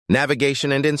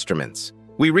Navigation and instruments.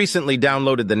 We recently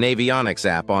downloaded the Navionics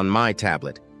app on my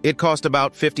tablet. It cost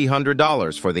about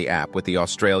 $50 for the app with the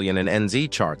Australian and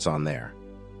NZ charts on there.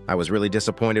 I was really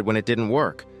disappointed when it didn't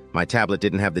work. My tablet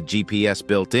didn't have the GPS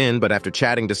built in, but after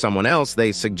chatting to someone else,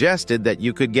 they suggested that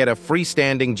you could get a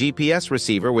freestanding GPS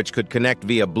receiver which could connect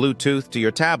via Bluetooth to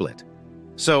your tablet.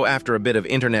 So after a bit of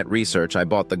internet research, I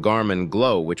bought the Garmin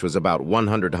Glow, which was about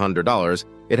 $100.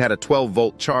 It had a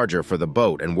 12-volt charger for the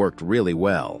boat and worked really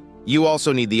well. You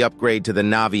also need the upgrade to the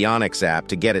Navionics app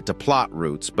to get it to plot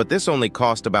routes, but this only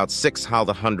cost about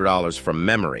 $600 from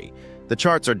memory. The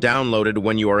charts are downloaded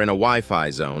when you are in a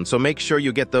Wi-Fi zone, so make sure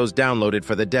you get those downloaded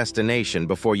for the destination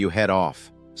before you head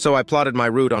off. So I plotted my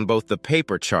route on both the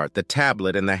paper chart, the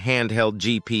tablet, and the handheld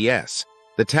GPS.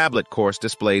 The tablet course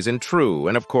displays in true,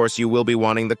 and of course you will be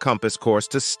wanting the compass course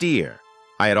to steer.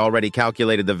 I had already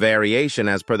calculated the variation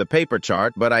as per the paper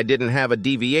chart, but I didn't have a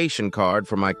deviation card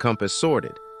for my compass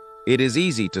sorted. It is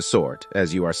easy to sort.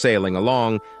 As you are sailing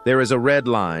along, there is a red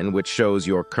line which shows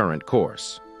your current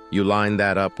course. You line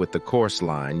that up with the course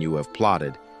line you have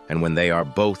plotted, and when they are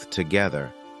both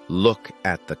together, look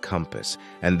at the compass.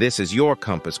 And this is your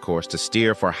compass course to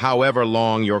steer for however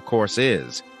long your course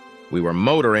is. We were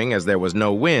motoring as there was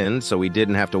no wind, so we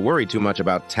didn't have to worry too much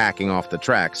about tacking off the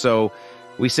track. So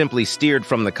we simply steered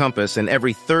from the compass, and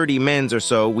every 30 mens or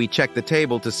so, we checked the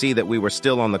table to see that we were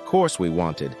still on the course we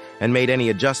wanted and made any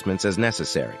adjustments as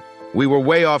necessary. We were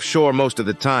way offshore most of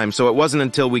the time, so it wasn't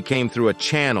until we came through a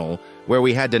channel where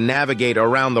we had to navigate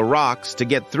around the rocks to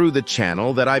get through the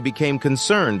channel that I became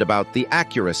concerned about the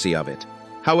accuracy of it.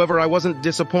 However, I wasn't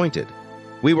disappointed.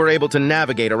 We were able to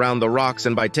navigate around the rocks,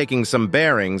 and by taking some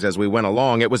bearings as we went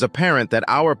along, it was apparent that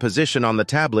our position on the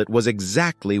tablet was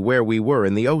exactly where we were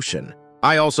in the ocean.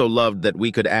 I also loved that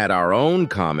we could add our own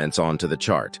comments onto the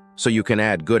chart, so you can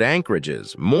add good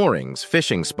anchorages, moorings,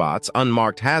 fishing spots,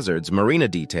 unmarked hazards, marina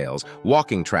details,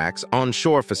 walking tracks,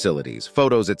 onshore facilities,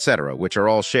 photos, etc., which are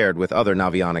all shared with other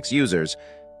Navionics users.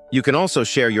 You can also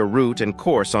share your route and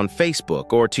course on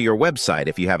Facebook or to your website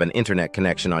if you have an internet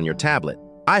connection on your tablet.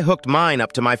 I hooked mine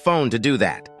up to my phone to do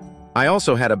that. I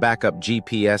also had a backup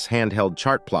GPS handheld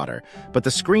chart plotter, but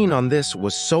the screen on this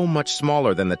was so much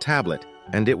smaller than the tablet,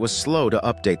 and it was slow to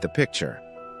update the picture.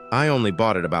 I only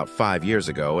bought it about 5 years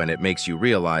ago, and it makes you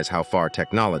realize how far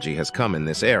technology has come in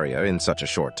this area in such a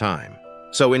short time.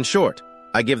 So in short,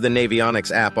 I give the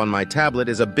Navionics app on my tablet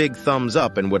as a big thumbs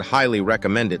up and would highly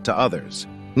recommend it to others.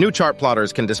 New chart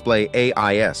plotters can display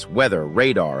AIS, weather,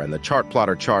 radar, and the chart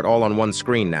plotter chart all on one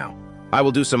screen now. I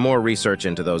will do some more research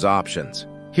into those options.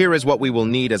 Here is what we will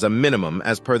need as a minimum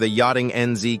as per the Yachting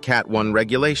NZ Cat 1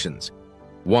 regulations.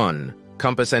 1.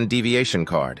 Compass and deviation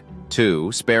card.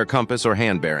 2. Spare compass or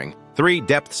hand bearing. 3.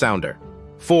 Depth sounder.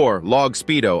 4. Log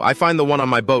speedo. I find the one on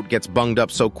my boat gets bunged up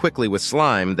so quickly with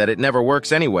slime that it never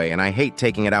works anyway, and I hate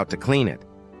taking it out to clean it.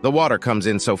 The water comes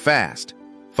in so fast.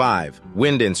 5.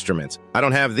 Wind instruments. I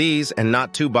don't have these, and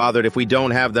not too bothered if we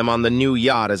don't have them on the new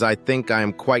yacht, as I think I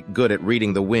am quite good at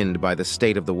reading the wind by the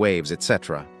state of the waves,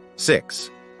 etc. 6.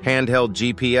 Handheld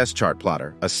GPS chart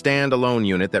plotter, a standalone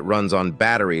unit that runs on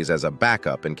batteries as a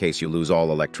backup in case you lose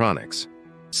all electronics.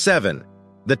 7.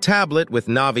 The tablet with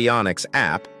Navionics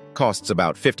app, costs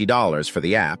about $50 for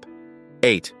the app.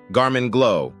 8. Garmin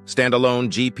Glow, standalone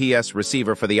GPS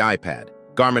receiver for the iPad.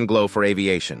 Garmin Glow for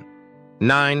aviation.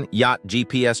 9. Yacht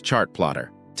GPS chart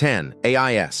plotter. 10.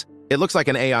 AIS. It looks like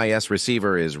an AIS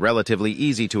receiver is relatively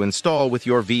easy to install with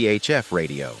your VHF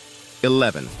radio.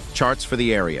 11. Charts for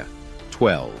the area.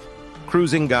 12.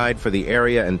 Cruising guide for the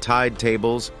area and tide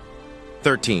tables.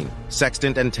 13.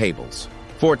 Sextant and tables.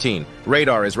 14.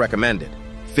 Radar is recommended.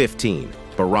 15.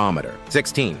 Barometer.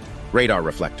 16. Radar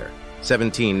reflector.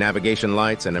 17. Navigation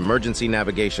lights and emergency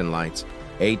navigation lights.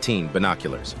 18.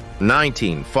 Binoculars.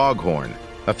 19. Foghorn.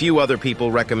 A few other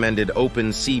people recommended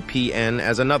OpenCPN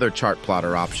as another chart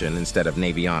plotter option instead of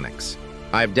Navionics.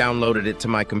 I've downloaded it to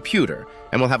my computer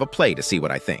and will have a play to see what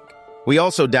I think. We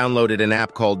also downloaded an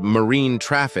app called Marine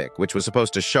Traffic, which was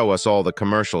supposed to show us all the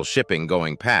commercial shipping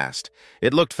going past.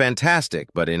 It looked fantastic,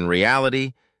 but in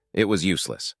reality, it was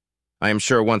useless. I am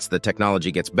sure once the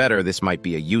technology gets better, this might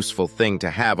be a useful thing to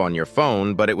have on your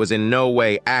phone, but it was in no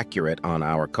way accurate on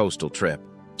our coastal trip.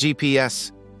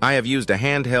 GPS. I have used a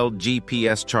handheld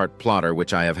GPS chart plotter,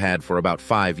 which I have had for about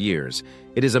 5 years.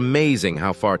 It is amazing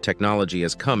how far technology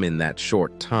has come in that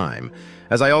short time,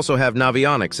 as I also have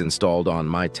Navionics installed on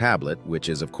my tablet, which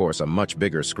is of course a much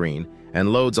bigger screen,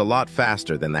 and loads a lot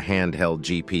faster than the handheld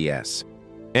GPS.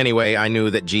 Anyway, I knew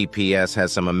that GPS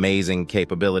has some amazing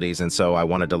capabilities, and so I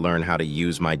wanted to learn how to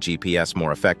use my GPS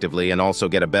more effectively and also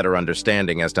get a better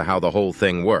understanding as to how the whole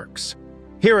thing works.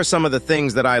 Here are some of the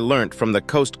things that I learned from the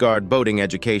Coast Guard Boating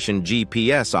Education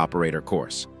GPS operator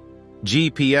course.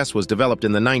 GPS was developed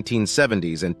in the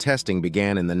 1970s and testing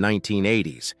began in the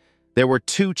 1980s. There were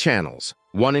two channels,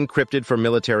 one encrypted for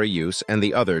military use and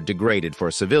the other degraded for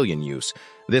civilian use.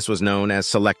 This was known as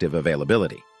selective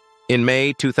availability. In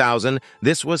May 2000,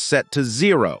 this was set to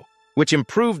 0, which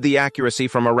improved the accuracy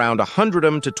from around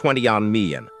 100 to 20 on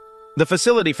million. The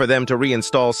facility for them to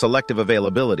reinstall selective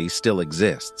availability still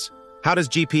exists. How does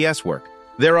GPS work?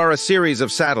 There are a series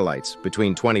of satellites,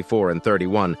 between 24 and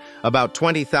 31, about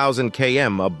 20,000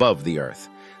 km above the Earth.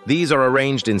 These are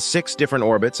arranged in 6 different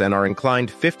orbits and are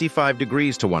inclined 55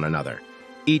 degrees to one another.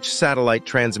 Each satellite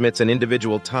transmits an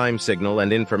individual time signal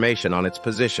and information on its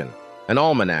position, an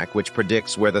almanac which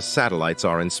predicts where the satellites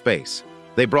are in space.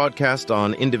 They broadcast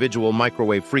on individual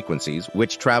microwave frequencies,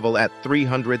 which travel at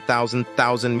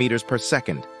 300,000 meters per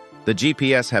second. The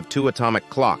GPS have 2 atomic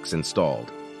clocks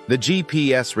installed. The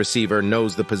GPS receiver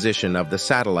knows the position of the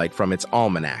satellite from its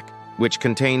almanac, which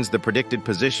contains the predicted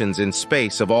positions in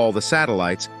space of all the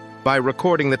satellites by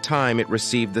recording the time it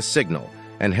received the signal,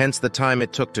 and hence the time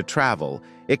it took to travel.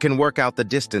 It can work out the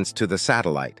distance to the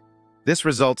satellite. This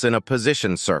results in a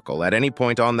position circle. At any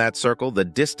point on that circle, the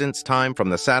distance time from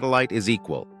the satellite is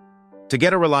equal. To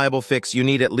get a reliable fix, you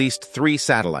need at least 3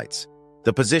 satellites.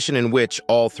 The position in which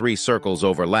all 3 circles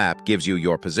overlap gives you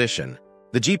your position.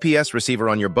 The GPS receiver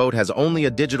on your boat has only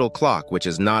a digital clock, which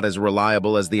is not as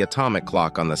reliable as the atomic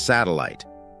clock on the satellite.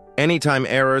 Anytime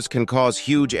errors can cause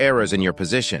huge errors in your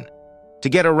position. To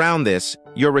get around this,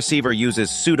 your receiver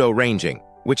uses pseudo-ranging,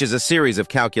 which is a series of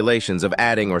calculations of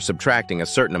adding or subtracting a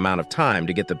certain amount of time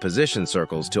to get the position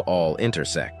circles to all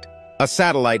intersect. A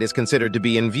satellite is considered to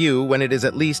be in view when it is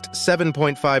at least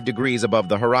 7.5 degrees above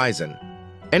the horizon.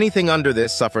 Anything under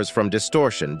this suffers from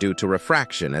distortion due to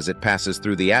refraction as it passes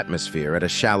through the atmosphere at a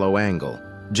shallow angle.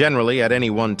 Generally, at any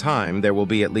one time, there will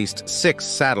be at least 6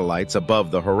 satellites above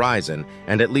the horizon,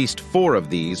 and at least 4 of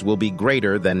these will be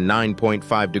greater than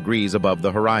 9.5 degrees above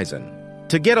the horizon.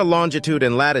 To get a longitude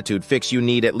and latitude fix, you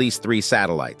need at least 3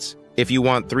 satellites. If you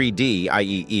want 3D,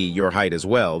 i.e. your height as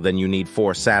well, then you need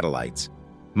 4 satellites.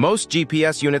 Most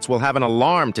GPS units will have an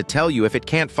alarm to tell you if it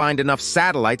can't find enough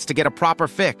satellites to get a proper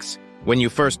fix. When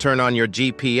you first turn on your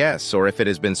GPS, or if it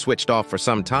has been switched off for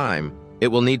some time, it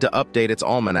will need to update its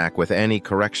almanac with any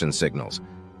correction signals,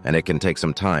 and it can take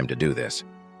some time to do this.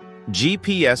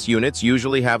 GPS units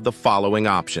usually have the following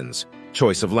options: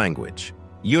 choice of language,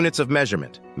 units of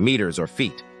measurement, meters or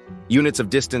feet, units of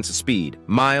distance, speed,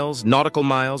 miles, nautical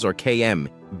miles or km,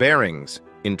 bearings,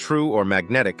 in true or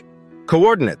magnetic,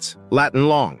 coordinates, Latin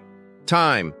long,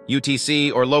 time,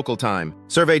 UTC or local time,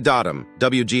 survey datum,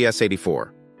 WGS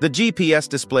 84. The GPS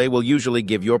display will usually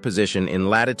give your position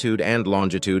in latitude and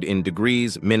longitude in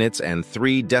degrees, minutes, and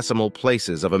 3 decimal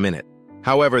places of a minute.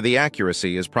 However, the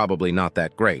accuracy is probably not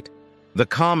that great. The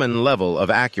common level of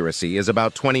accuracy is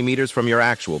about 20 meters from your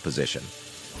actual position.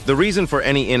 The reason for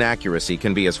any inaccuracy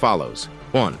can be as follows.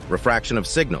 1. Refraction of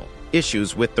signal.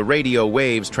 Issues with the radio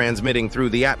waves transmitting through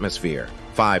the atmosphere.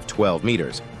 5-12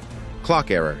 meters.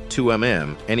 Clock error. 2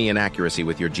 mm. Any inaccuracy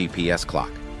with your GPS clock.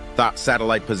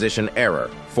 Satellite position error,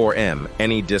 4M,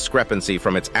 any discrepancy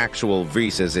from its actual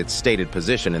versus its stated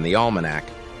position in the almanac.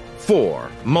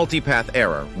 4. Multipath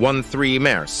error, 1-3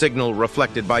 mer, signal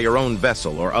reflected by your own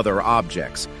vessel or other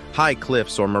objects. High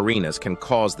cliffs or marinas can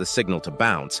cause the signal to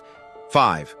bounce.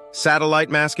 5.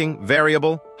 Satellite masking,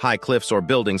 variable, high cliffs or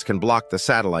buildings can block the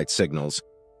satellite signals.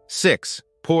 6.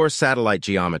 Poor satellite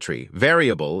geometry,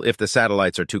 variable if the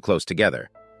satellites are too close together.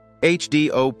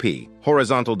 HDOP,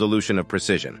 horizontal dilution of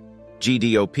precision.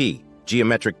 GDOP,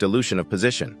 geometric dilution of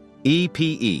position.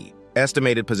 EPE,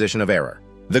 estimated position of error.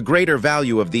 The greater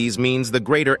value of these means the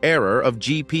greater error of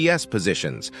GPS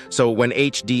positions, so when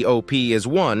HDOP is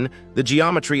 1, the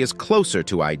geometry is closer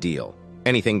to ideal.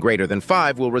 Anything greater than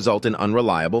 5 will result in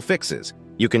unreliable fixes.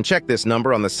 You can check this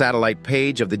number on the satellite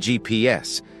page of the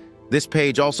GPS. This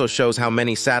page also shows how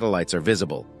many satellites are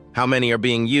visible, how many are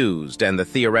being used, and the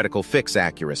theoretical fix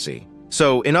accuracy.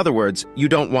 So, in other words, you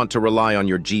don't want to rely on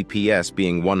your GPS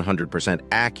being 100%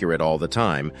 accurate all the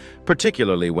time,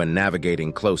 particularly when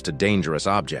navigating close to dangerous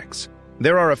objects.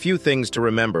 There are a few things to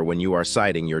remember when you are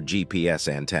sighting your GPS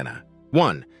antenna.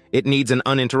 1. It needs an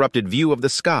uninterrupted view of the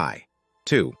sky.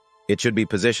 2. It should be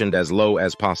positioned as low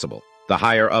as possible. The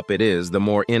higher up it is, the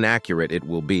more inaccurate it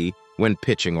will be when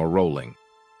pitching or rolling.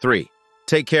 3.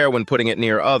 Take care when putting it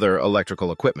near other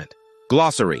electrical equipment.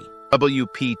 Glossary,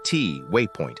 WPT,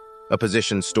 waypoint, a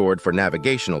position stored for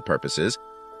navigational purposes.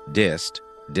 DIST,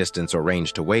 distance or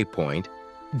range to waypoint.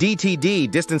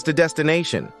 DTD, distance to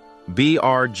destination.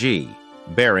 BRG,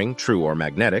 bearing, true or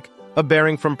magnetic. a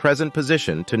bearing from present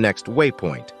position to next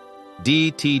waypoint.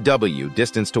 DTW,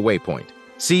 distance to waypoint.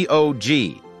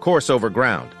 COG, course over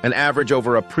ground, an average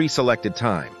over a pre-selected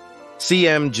time.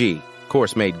 CMG,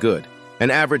 course made good, an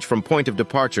average from point of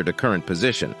departure to current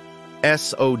position.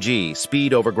 SOG,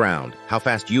 speed over ground, how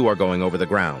fast you are going over the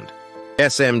ground.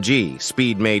 SMG,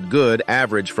 speed made good,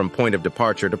 average from point of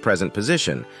departure to present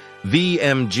position.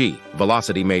 VMG,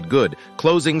 velocity made good,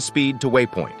 closing speed to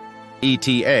waypoint.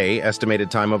 ETA,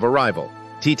 estimated time of arrival.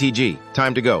 TTG,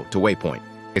 time to go to waypoint.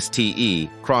 STE,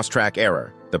 cross-track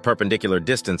error, the perpendicular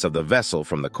distance of the vessel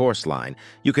from the course line.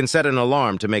 You can set an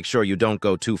alarm to make sure you don't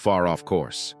go too far off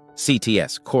course.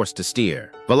 CTS, course to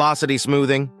steer. Velocity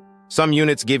smoothing. Some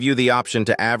units give you the option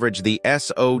to average the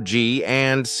SOG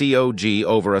and COG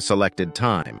over a selected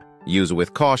time. Use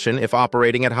with caution if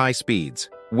operating at high speeds.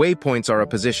 Waypoints are a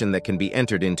position that can be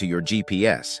entered into your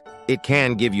GPS. It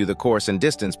can give you the course and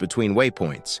distance between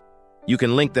waypoints. You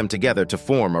can link them together to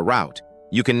form a route.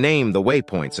 You can name the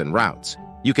waypoints and routes.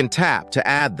 You can tap to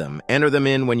add them, enter them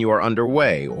in when you are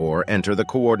underway, or enter the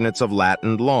coordinates of lat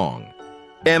and long.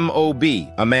 MOB,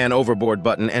 a man overboard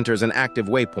button, enters an active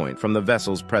waypoint from the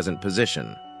vessel's present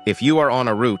position. If you are on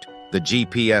a route, the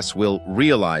GPS will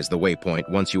realize the waypoint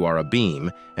once you are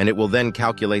abeam, and it will then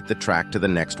calculate the track to the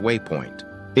next waypoint.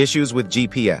 Issues with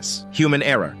GPS: human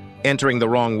error, entering the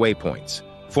wrong waypoints,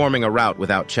 forming a route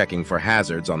without checking for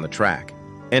hazards on the track,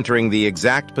 entering the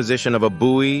exact position of a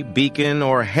buoy, beacon,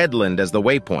 or headland as the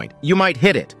waypoint. You might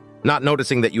hit it, not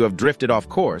noticing that you have drifted off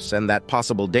course and that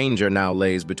possible danger now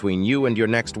lays between you and your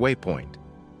next waypoint.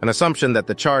 An assumption that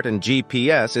the chart and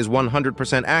GPS is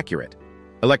 100% accurate.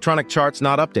 Electronic charts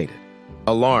not updated.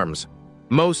 Alarms.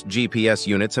 Most GPS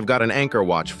units have got an anchor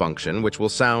watch function which will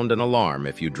sound an alarm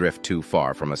if you drift too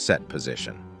far from a set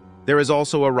position. There is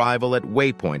also arrival at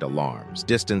waypoint alarms,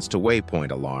 distance to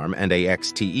waypoint alarm, and a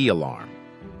XTE alarm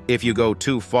if you go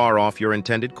too far off your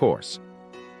intended course.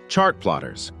 Chart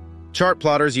plotters. Chart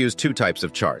plotters use two types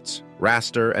of charts,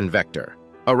 raster and vector.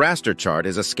 A raster chart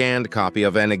is a scanned copy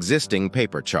of an existing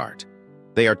paper chart.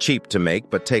 They are cheap to make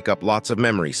but take up lots of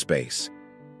memory space.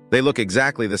 They look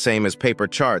exactly the same as paper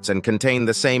charts and contain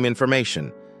the same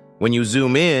information. When you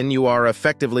zoom in, you are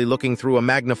effectively looking through a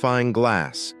magnifying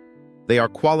glass. They are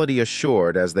quality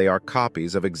assured as they are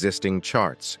copies of existing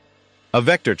charts. A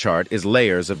vector chart is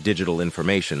layers of digital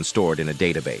information stored in a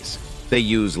database. They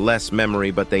use less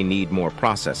memory, but they need more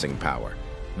processing power.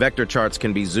 Vector charts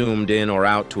can be zoomed in or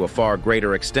out to a far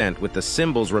greater extent with the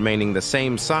symbols remaining the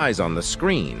same size on the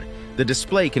screen. The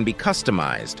display can be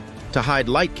customized to hide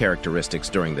light characteristics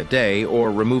during the day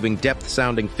or removing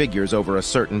depth-sounding figures over a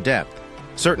certain depth.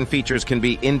 Certain features can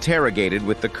be interrogated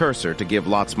with the cursor to give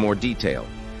lots more detail.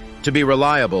 To be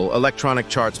reliable, electronic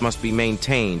charts must be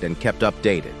maintained and kept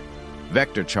updated.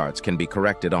 Vector charts can be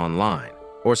corrected online,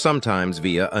 or sometimes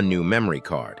via a new memory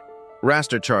card.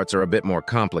 Raster charts are a bit more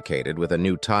complicated, with a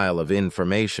new tile of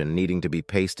information needing to be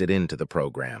pasted into the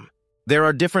program. There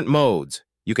are different modes.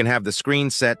 You can have the screen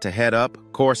set to head up,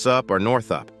 course up, or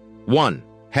north up. 1.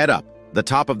 Head up. The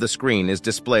top of the screen is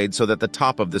displayed so that the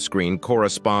top of the screen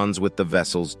corresponds with the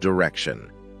vessel's direction.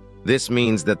 This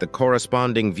means that the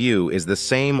corresponding view is the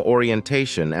same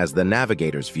orientation as the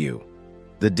navigator's view.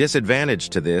 The disadvantage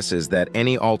to this is that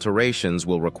any alterations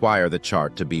will require the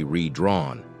chart to be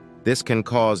redrawn. This can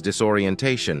cause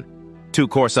disorientation. 2.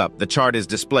 Course up. The chart is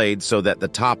displayed so that the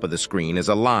top of the screen is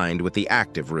aligned with the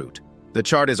active route. The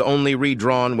chart is only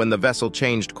redrawn when the vessel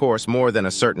changed course more than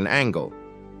a certain angle,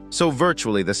 so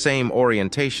virtually the same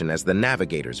orientation as the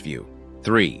navigator's view.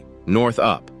 3. North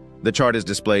up. The chart is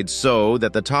displayed so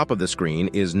that the top of the screen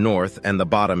is north and the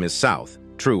bottom is south,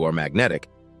 true or magnetic.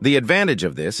 The advantage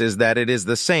of this is that it is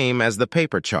the same as the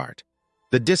paper chart.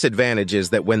 The disadvantage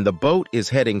is that when the boat is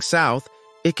heading south,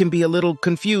 it can be a little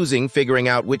confusing figuring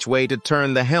out which way to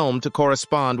turn the helm to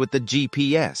correspond with the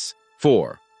GPS.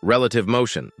 4. Relative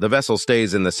motion. The vessel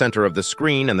stays in the center of the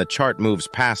screen and the chart moves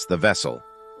past the vessel.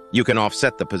 You can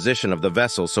offset the position of the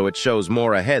vessel so it shows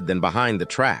more ahead than behind the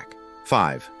track.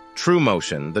 5. True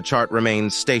motion. The chart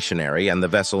remains stationary and the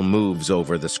vessel moves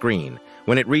over the screen.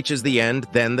 When it reaches the end,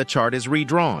 then the chart is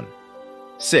redrawn.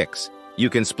 6. You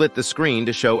can split the screen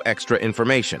to show extra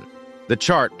information. The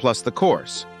chart plus the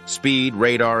course, speed,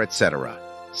 radar, etc.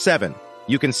 7.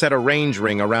 You can set a range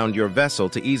ring around your vessel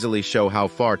to easily show how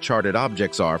far charted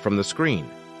objects are from the screen.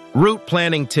 Route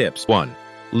planning tips. 1.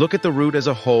 Look at the route as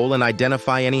a whole and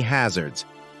identify any hazards.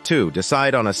 2.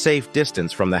 Decide on a safe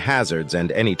distance from the hazards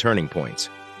and any turning points.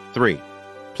 3.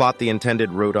 Plot the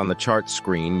intended route on the chart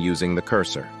screen using the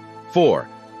cursor. 4.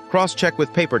 Cross-check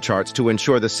with paper charts to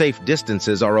ensure the safe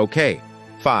distances are okay.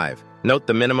 5. Note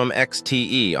the minimum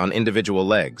XTE on individual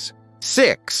legs.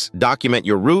 6. Document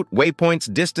your route,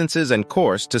 waypoints, distances, and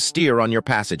course to steer on your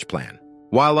passage plan.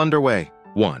 While underway,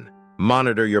 1.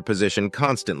 Monitor your position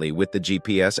constantly with the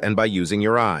GPS and by using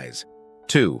your eyes.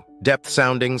 2. Depth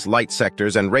soundings, light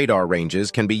sectors, and radar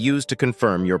ranges can be used to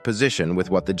confirm your position with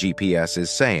what the GPS is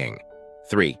saying.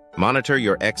 3. Monitor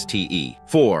your XTE.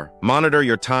 4. Monitor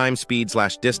your time,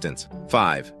 speed/distance.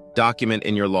 5. Document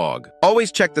in your log.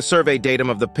 Always check the survey datum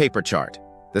of the paper chart.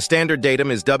 The standard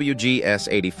datum is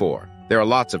WGS84. There are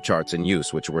lots of charts in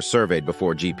use which were surveyed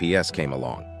before GPS came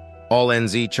along. All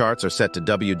NZ charts are set to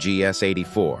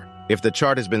WGS84. If the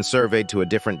chart has been surveyed to a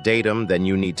different datum, then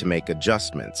you need to make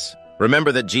adjustments.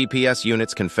 Remember that GPS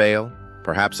units can fail.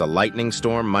 Perhaps a lightning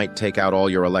storm might take out all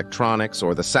your electronics,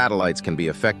 or the satellites can be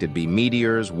affected by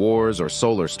meteors, wars, or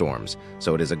solar storms.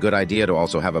 So it is a good idea to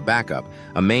also have a backup,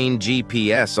 a main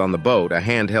GPS on the boat, a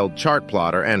handheld chart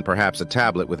plotter, and perhaps a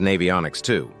tablet with Navionics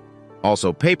too.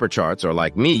 Also, paper charts, or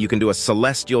like me, you can do a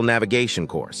celestial navigation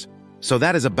course. So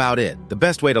that is about it. The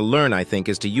best way to learn, I think,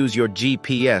 is to use your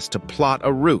GPS to plot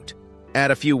a route. Add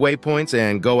a few waypoints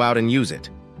and go out and use it.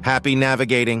 Happy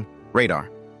navigating, Radar,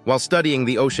 while studying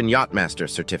the Ocean Yachtmaster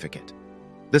certificate.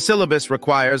 The syllabus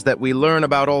requires that we learn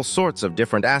about all sorts of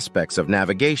different aspects of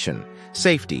navigation,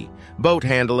 safety, boat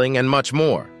handling, and much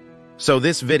more. So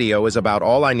this video is about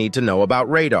all I need to know about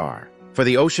radar. For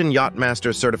the Ocean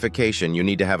Yachtmaster certification, you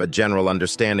need to have a general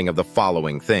understanding of the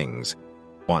following things.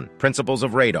 1. Principles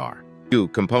of radar. 2.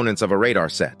 Components of a radar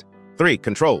set. 3.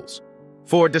 Controls.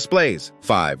 4. Displays.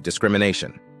 5.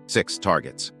 Discrimination. 6.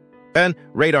 Targets. And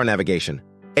radar navigation.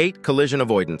 8. Collision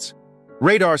avoidance.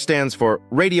 Radar stands for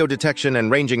radio detection,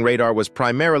 and ranging radar was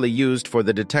primarily used for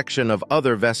the detection of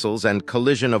other vessels and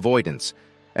collision avoidance.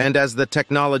 And as the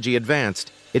technology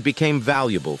advanced, it became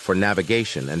valuable for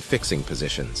navigation and fixing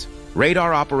positions.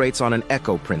 Radar operates on an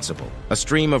echo principle. A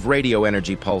stream of radio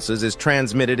energy pulses is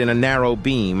transmitted in a narrow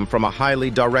beam from a highly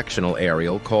directional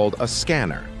aerial called a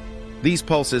scanner. These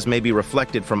pulses may be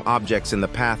reflected from objects in the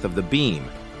path of the beam,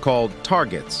 called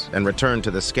targets, and returned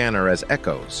to the scanner as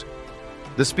echoes.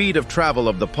 The speed of travel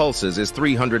of the pulses is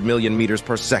 300 million meters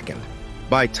per second.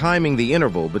 By timing the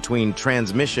interval between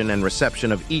transmission and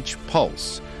reception of each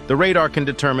pulse, the radar can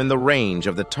determine the range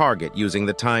of the target using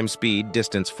the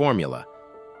time-speed-distance formula.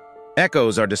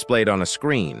 Echoes are displayed on a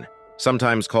screen,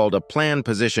 sometimes called a plan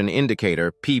position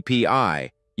indicator,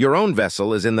 PPI. Your own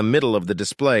vessel is in the middle of the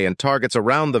display, and targets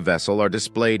around the vessel are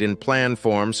displayed in plan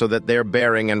form so that their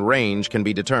bearing and range can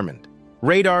be determined.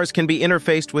 Radars can be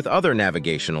interfaced with other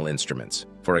navigational instruments,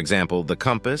 for example, the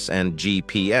compass and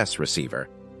GPS receiver.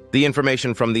 The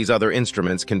information from these other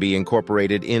instruments can be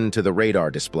incorporated into the radar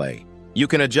display. You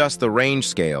can adjust the range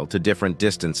scale to different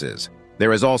distances.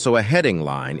 There is also a heading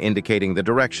line indicating the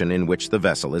direction in which the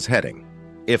vessel is heading.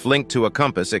 If linked to a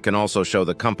compass, it can also show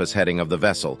the compass heading of the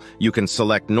vessel. You can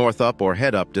select north-up or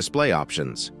head-up display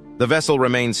options. The vessel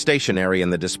remains stationary in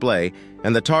the display,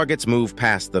 and the targets move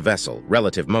past the vessel,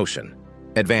 relative motion.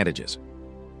 Advantages.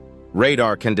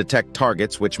 Radar can detect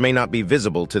targets which may not be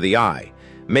visible to the eye,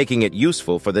 making it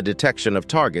useful for the detection of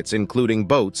targets including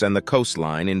boats and the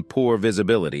coastline in poor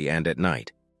visibility and at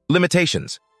night.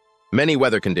 Limitations. Many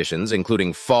weather conditions,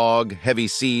 including fog, heavy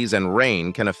seas, and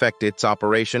rain, can affect its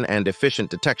operation and efficient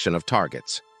detection of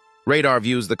targets. Radar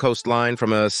views the coastline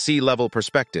from a sea-level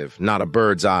perspective, not a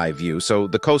bird's-eye view, so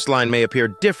the coastline may appear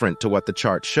different to what the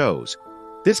chart shows.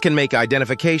 This can make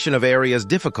identification of areas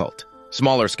difficult.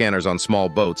 Smaller scanners on small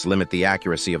boats limit the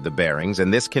accuracy of the bearings,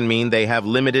 and this can mean they have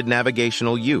limited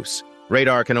navigational use.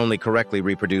 Radar can only correctly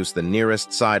reproduce the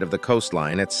nearest side of the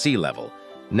coastline at sea level,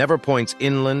 never points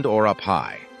inland or up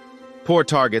high. Poor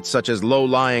targets such as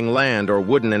low-lying land or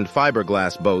wooden and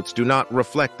fiberglass boats do not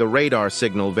reflect the radar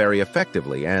signal very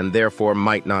effectively and therefore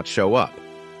might not show up.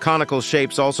 Conical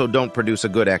shapes also don't produce a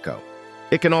good echo.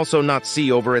 It can also not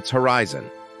see over its horizon.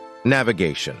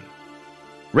 Navigation.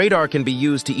 Radar can be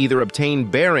used to either obtain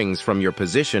bearings from your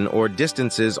position or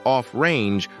distances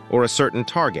off-range or a certain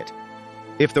target.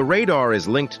 If the radar is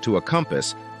linked to a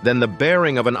compass, then the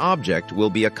bearing of an object will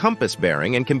be a compass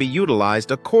bearing and can be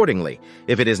utilized accordingly.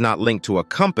 If it is not linked to a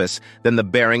compass, then the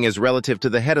bearing is relative to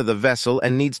the head of the vessel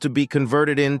and needs to be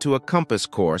converted into a compass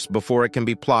course before it can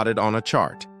be plotted on a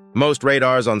chart. Most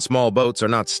radars on small boats are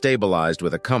not stabilized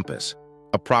with a compass.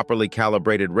 A properly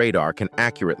calibrated radar can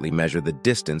accurately measure the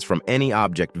distance from any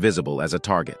object visible as a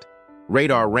target.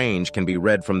 Radar range can be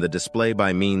read from the display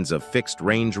by means of fixed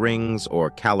range rings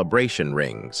or calibration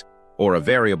rings, or a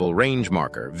variable range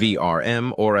marker,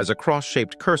 VRM, or as a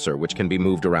cross-shaped cursor which can be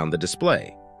moved around the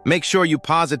display. Make sure you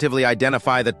positively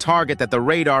identify the target that the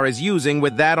radar is using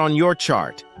with that on your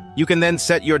chart. You can then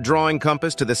set your drawing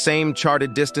compass to the same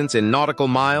charted distance in nautical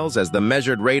miles as the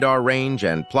measured radar range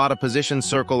and plot a position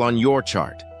circle on your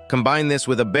chart. Combine this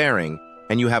with a bearing,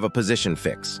 and you have a position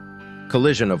fix.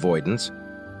 Collision avoidance.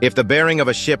 If the bearing of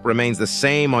a ship remains the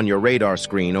same on your radar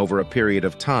screen over a period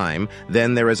of time,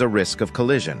 then there is a risk of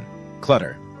collision.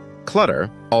 Clutter. Clutter,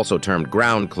 also termed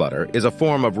ground clutter, is a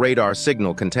form of radar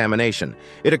signal contamination.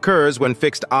 It occurs when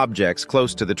fixed objects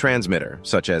close to the transmitter,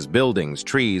 such as buildings,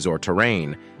 trees, or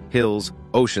terrain, hills,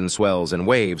 ocean swells, and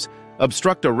waves,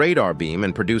 obstruct a radar beam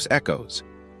and produce echoes.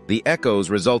 The echoes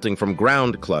resulting from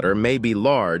ground clutter may be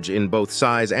large in both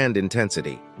size and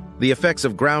intensity. The effects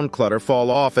of ground clutter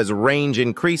fall off as range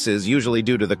increases, usually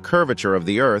due to the curvature of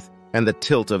the Earth and the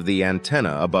tilt of the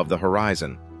antenna above the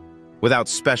horizon. Without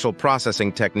special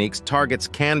processing techniques, targets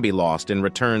can be lost in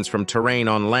returns from terrain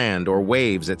on land or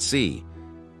waves at sea.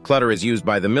 Clutter is used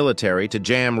by the military to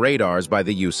jam radars by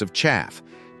the use of chaff.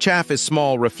 Chaff is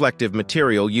small reflective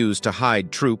material used to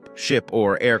hide troop, ship,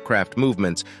 or aircraft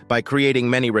movements by creating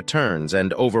many returns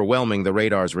and overwhelming the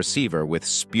radar's receiver with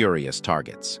spurious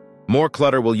targets. More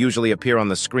clutter will usually appear on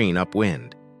the screen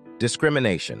upwind.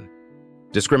 Discrimination.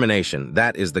 Discrimination,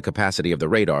 that is the capacity of the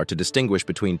radar to distinguish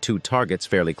between two targets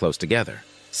fairly close together.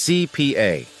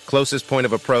 CPA, closest point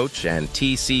of approach, and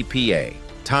TCPA,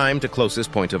 time to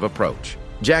closest point of approach.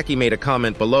 Jackie made a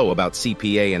comment below about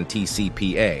CPA and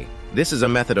TCPA. This is a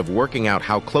method of working out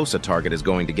how close a target is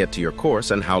going to get to your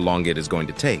course and how long it is going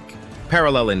to take.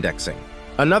 Parallel indexing.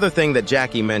 Another thing that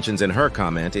Jackie mentions in her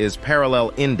comment is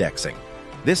parallel indexing.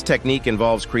 This technique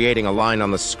involves creating a line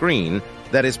on the screen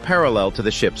that is parallel to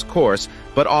the ship's course,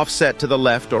 but offset to the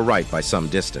left or right by some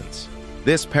distance.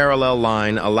 This parallel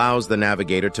line allows the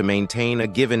navigator to maintain a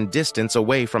given distance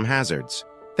away from hazards.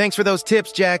 Thanks for those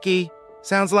tips, Jackie.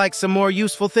 Sounds like some more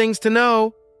useful things to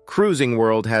know. Cruising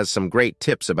World has some great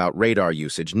tips about radar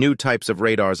usage, new types of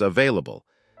radars available,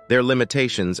 their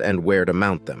limitations, and where to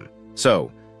mount them.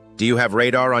 So, do you have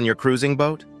radar on your cruising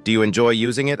boat? Do you enjoy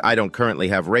using it? I don't currently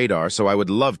have radar, so I would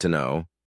love to know.